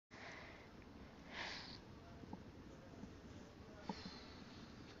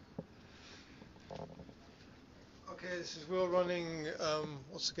this is Will running,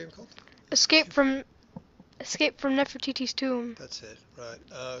 what's the game called? Escape from Nefertiti's tomb. That's it, right.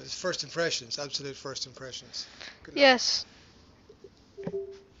 It's first impressions, absolute first impressions. Good luck. Yes.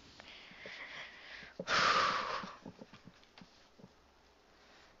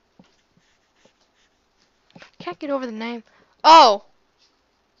 Can't get over the name. Oh!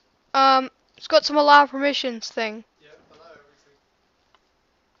 It's got some allow permissions thing. Yeah, allow everything.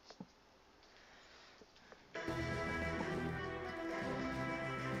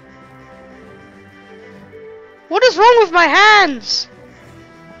 What is wrong with my hands?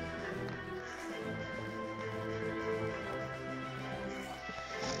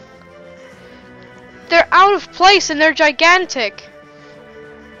 They're out of place and they're gigantic.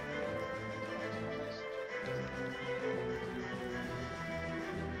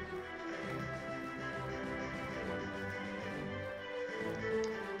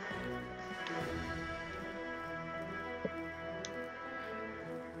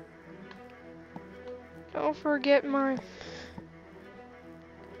 Don't forget my...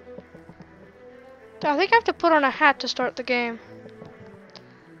 I think I have to put on a hat to start the game.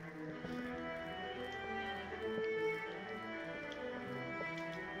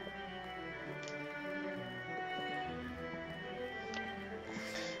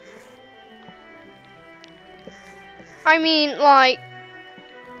 I mean, like...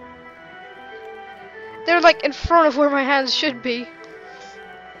 they're like in front of where my hands should be.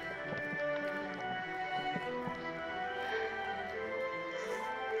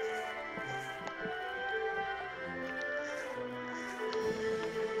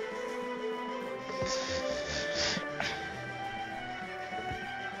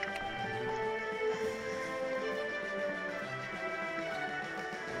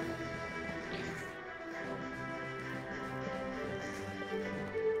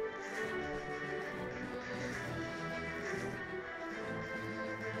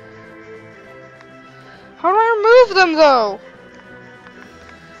 How do I remove them though?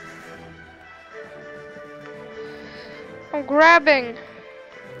 I'm grabbing.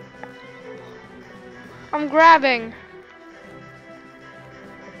 I'm grabbing.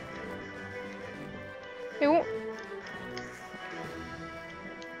 It won't.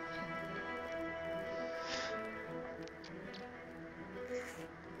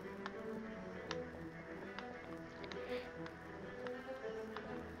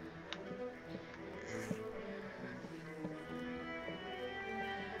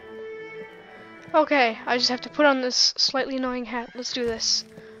 Okay, I just have to put on this slightly annoying hat. Let's do this.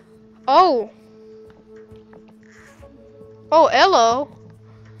 Oh! Oh, hello!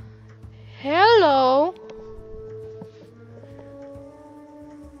 Hello!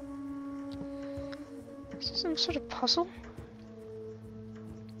 Is this some sort of puzzle?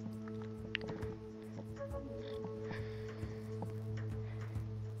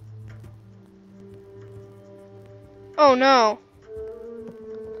 Oh no!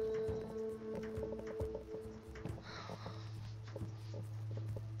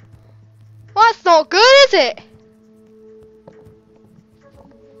 Well, that's not good, is it?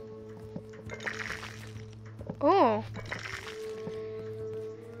 Oh.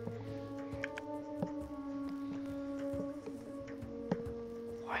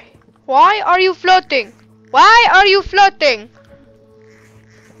 Why are you floating? Why are you floating?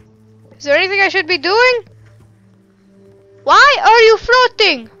 Is there anything I should be doing? Why are you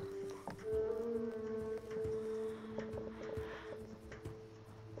floating?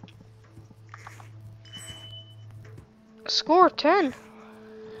 Score 10.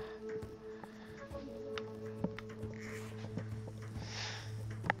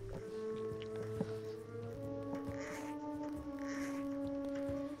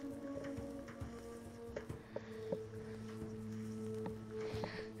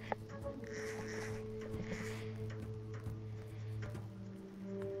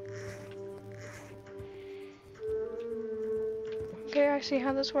 Okay, I see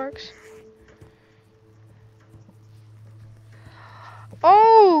how this works.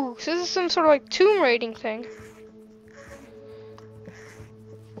 Oh, so this is some sort of like tomb raiding thing.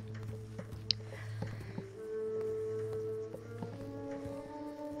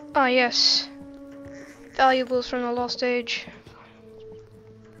 Ah, yes. Valuables from the Lost Age.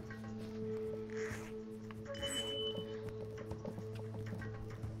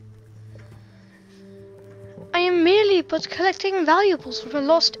 I am merely but collecting valuables from a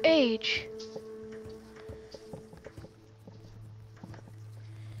lost age.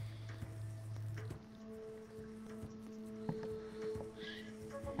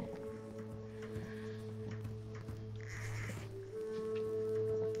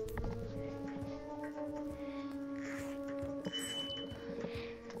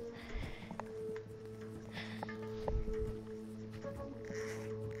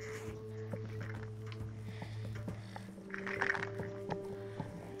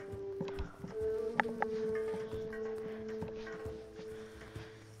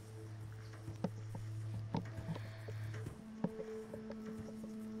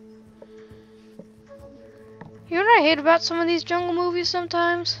 You know what I hate about some of these jungle movies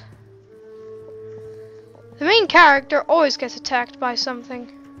sometimes? The main character always gets attacked by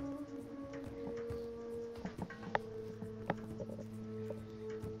something.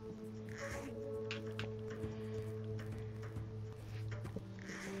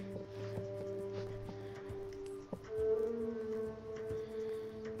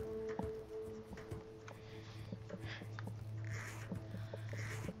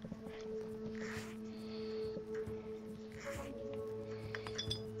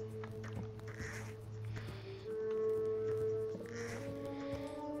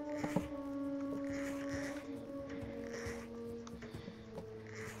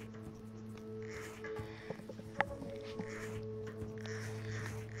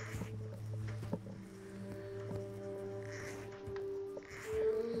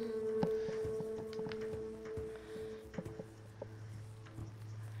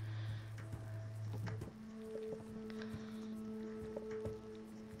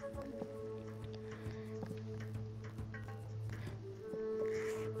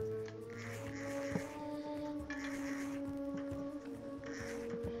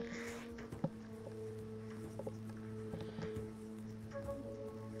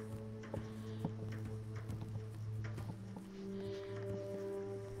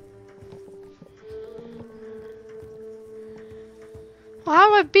 Well, how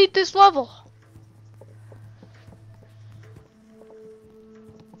do I beat this level?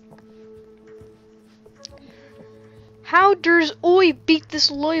 How does I beat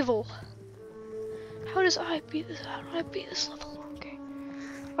this level? How does I beat this? How do I beat this level? Okay.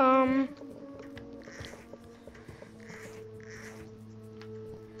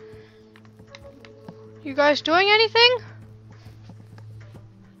 You guys doing anything?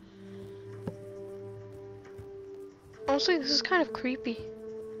 Honestly, this is kind of creepy.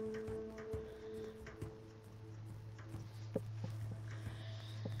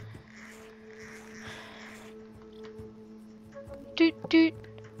 Doot doot.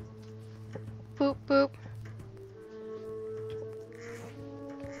 Boop boop.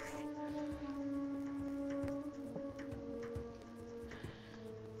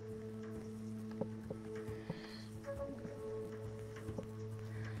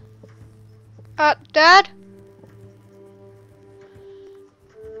 Dad?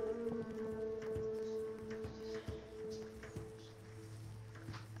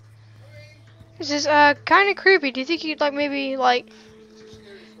 This is kind of creepy. Do you think you'd like maybe like?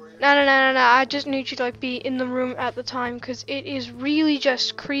 No. I just need you to like be in the room at the time because it is really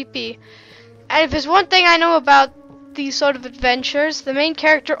just creepy. And if there's one thing I know about these sort of adventures, the main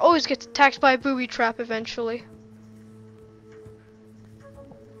character always gets attacked by a booby trap eventually.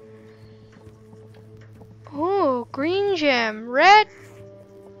 Oh, green gem, red.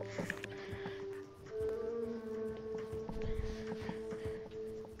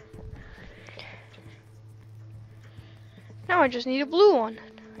 Now I just need a blue one.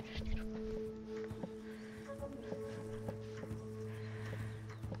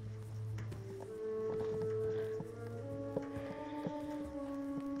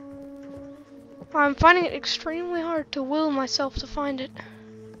 I'm finding it extremely hard to will myself to find it.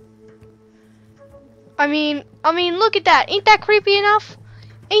 I mean, look at that. Ain't that creepy enough?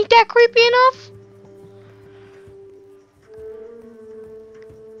 Ain't that creepy enough?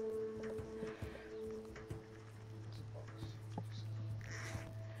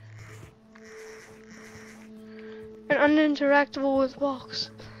 An uninteractable with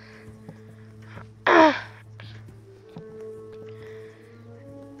box.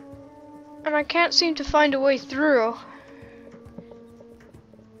 And I can't seem to find a way through.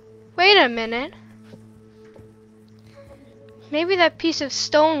 Wait a minute. Maybe that piece of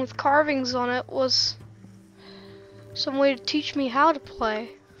stone with carvings on it was some way to teach me how to play.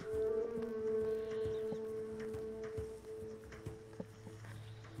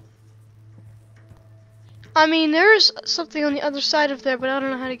 I mean, there's something on the other side of there, but I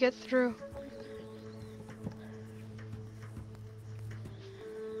don't know how to get through.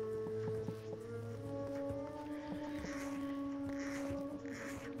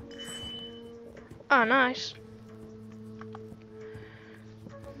 Oh, nice.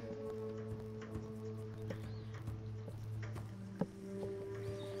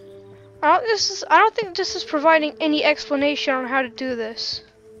 I don't think this is providing any explanation on how to do this.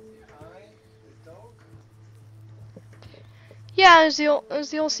 Yeah, it was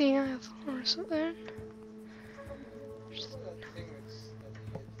the old thing I have or something.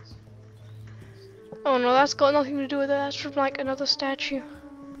 Oh no, that's got nothing to do with it. That's from like another statue.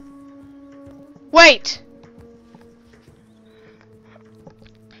 Wait!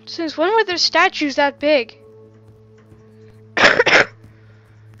 Since when were there statues that big?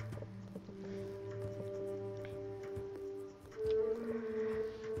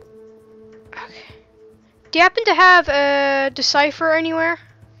 Do you happen to have a decipher anywhere?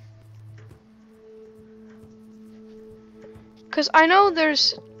 Because I know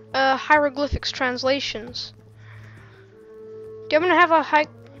there's hieroglyphics translations. Do you happen to have a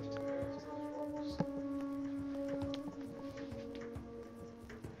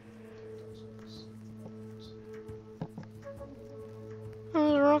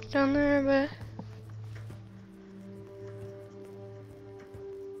There's a rock down there, but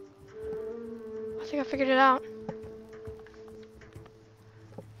I think I figured it out.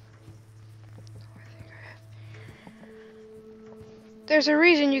 There's a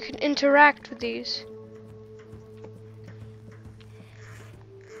reason you can interact with these.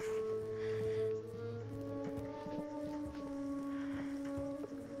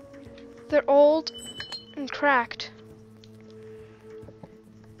 They're old and cracked.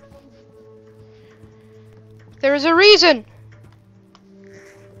 There is a reason!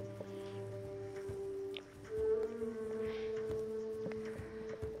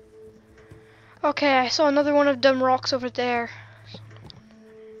 Okay, I saw another one of them rocks over there.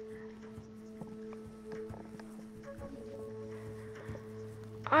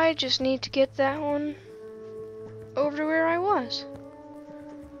 I just need to get that one over to where I was.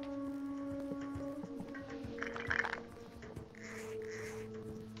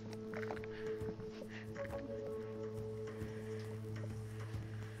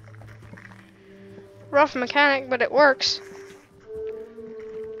 Rough mechanic, but it works.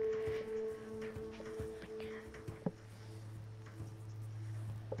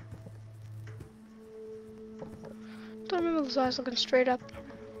 Don't remember those eyes looking straight up.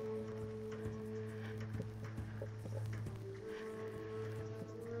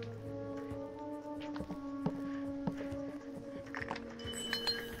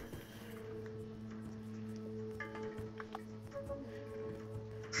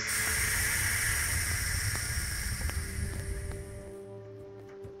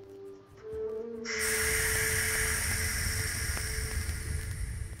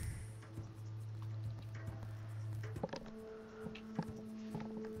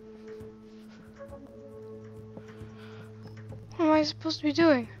 What am I supposed to be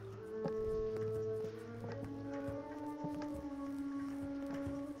doing?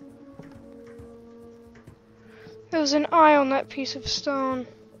 There was an eye on that piece of stone.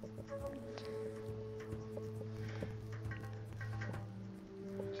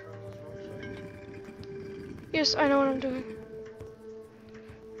 Yes, I know what I'm doing.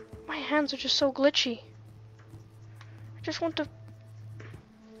 My hands are just so glitchy. I just want to...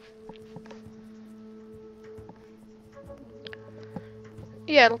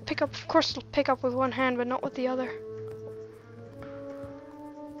 Yeah, it'll pick up, of course it'll pick up with one hand, but not with the other.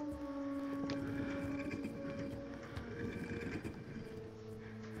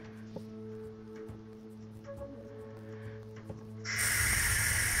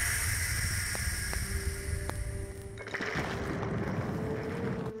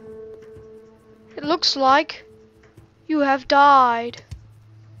 It looks like you have died.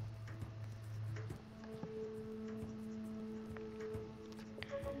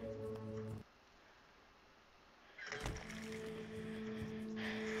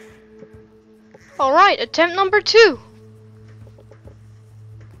 Alright, attempt number 2.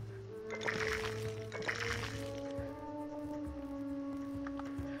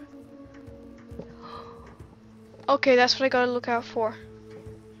 Okay, that's what I gotta look out for.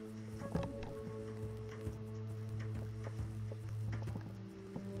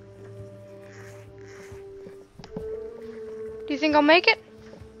 Do you think I'll make it?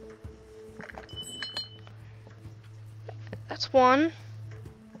 That's one.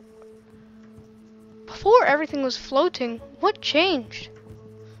 Before everything was floating, what changed?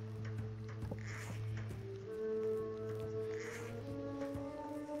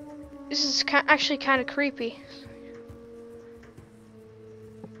 This is actually kind of creepy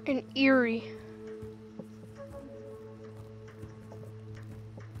and eerie.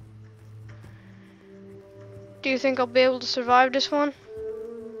 Do you think I'll be able to survive this one?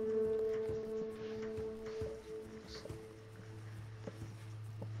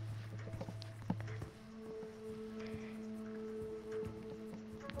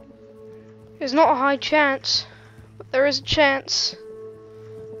 There's not a high chance, but there is a chance.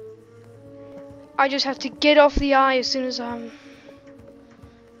 I just have to get off the eye as soon as I'm...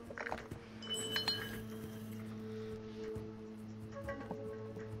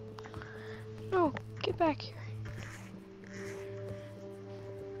 No, get back here.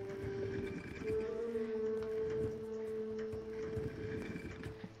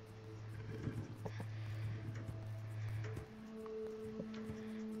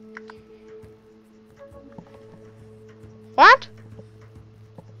 What?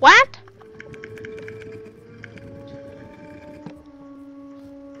 What?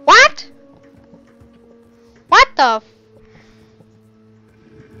 What? What the?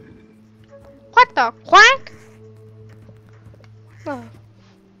 What the quack?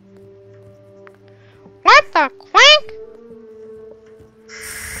 What the quack?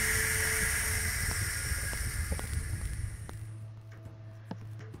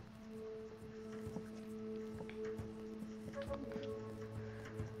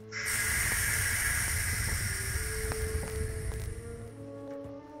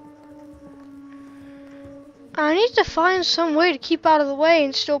 I need to find some way to keep out of the way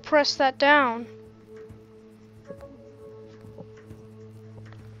and still press that down.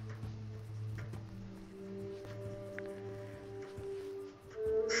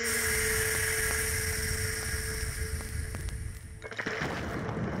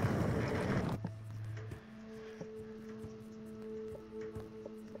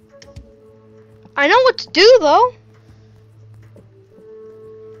 I know what to do though.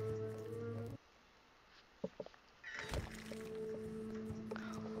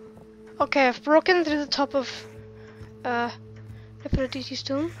 Okay, I've broken through the top of NEFERTITI'S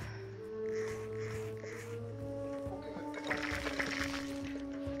tomb.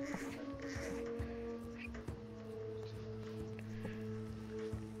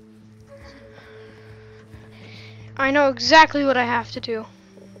 I know exactly what I have to do.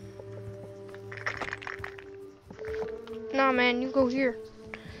 Nah, man, you go here.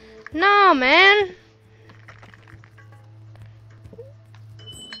 Nah, man.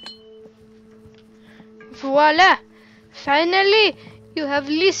 Voila! Finally, you have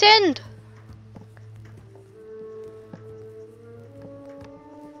listened.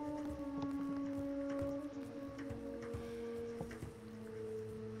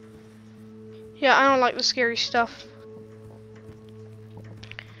 Yeah, I don't like the scary stuff.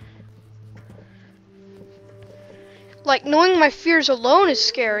 Like, knowing my fears alone is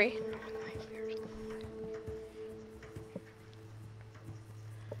scary.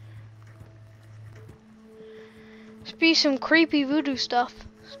 Must be some creepy voodoo stuff.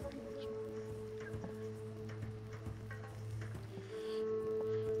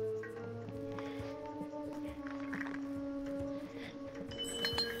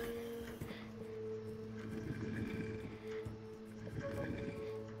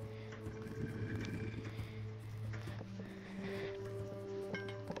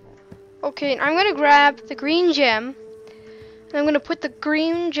 Okay, I'm gonna grab the green gem, and I'm gonna put the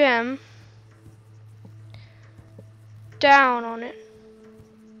green gem down on it.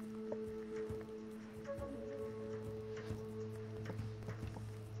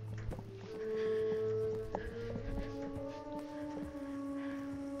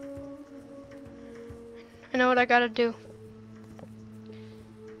 I know what I gotta do,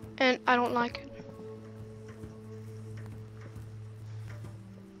 and I don't like it.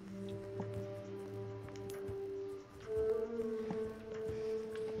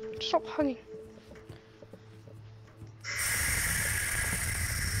 Stop hugging.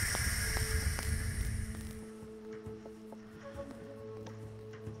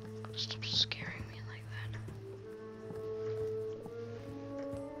 Stop scaring me like that.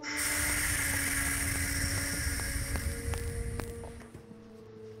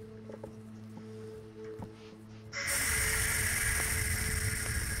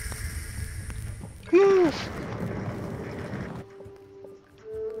 Move!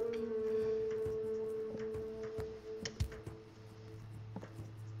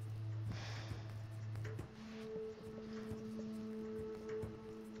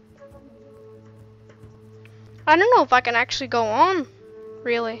 I don't know if I can actually go on,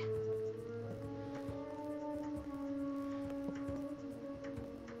 really.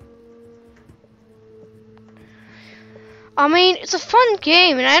 I mean, it's a fun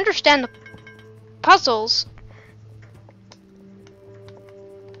game, and I understand the puzzles.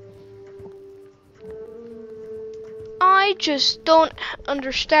 I just don't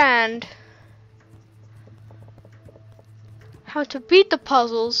understand how to beat the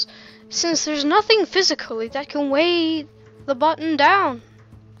puzzles, since there's nothing physically that can weigh the button down.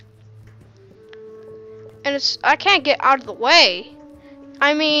 And I can't get out of the way.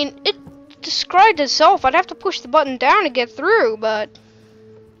 I mean, it described itself. I'd have to push the button down to get through, but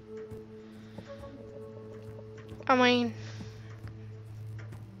I mean,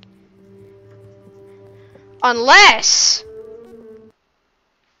 unless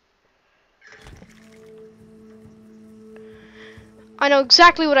I know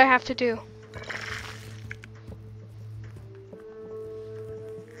exactly what I have to do.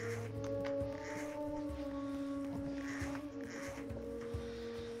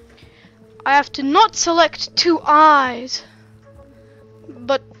 I have to not select 2 eyes,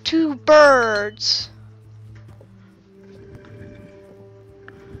 but 2 birds.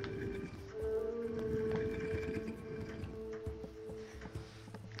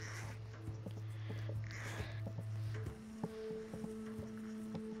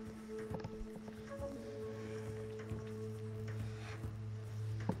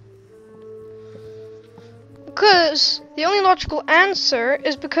 Because the only logical answer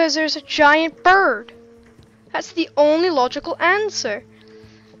is because there's a giant bird. That's the only logical answer.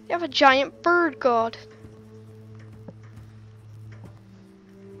 You have a giant bird god.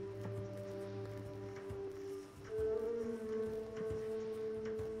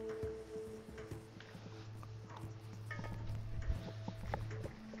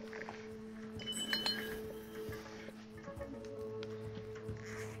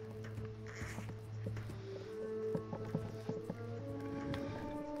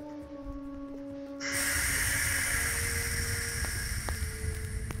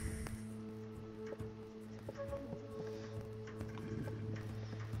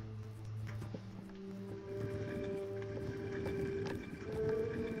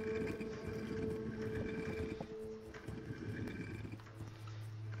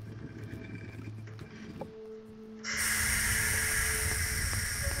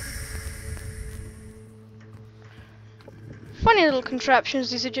 Funny little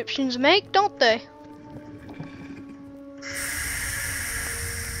contraptions these Egyptians make, don't they?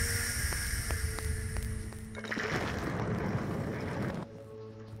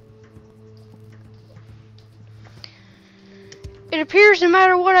 It appears no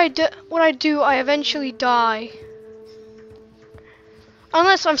matter what I do, I eventually die.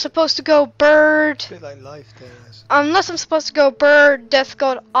 Unless I'm supposed to go bird. A bit like life, Dennis. Unless I'm supposed to go bird, death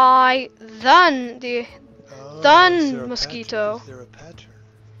god, I, then the then mosquito. Is there a pattern?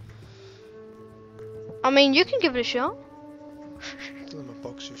 I mean, you can give it a shot. Still in my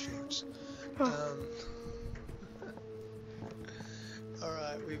boxer shorts. Oh. All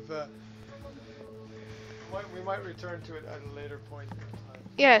right, we might return to it at a later point in time.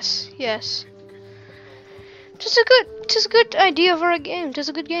 Yes, yes. Just a good idea for a game. Just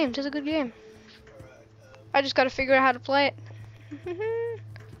a good game. Just a good game. All right. I just gotta figure out how to play it. All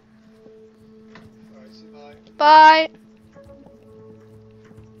right, see you, bye. Bye.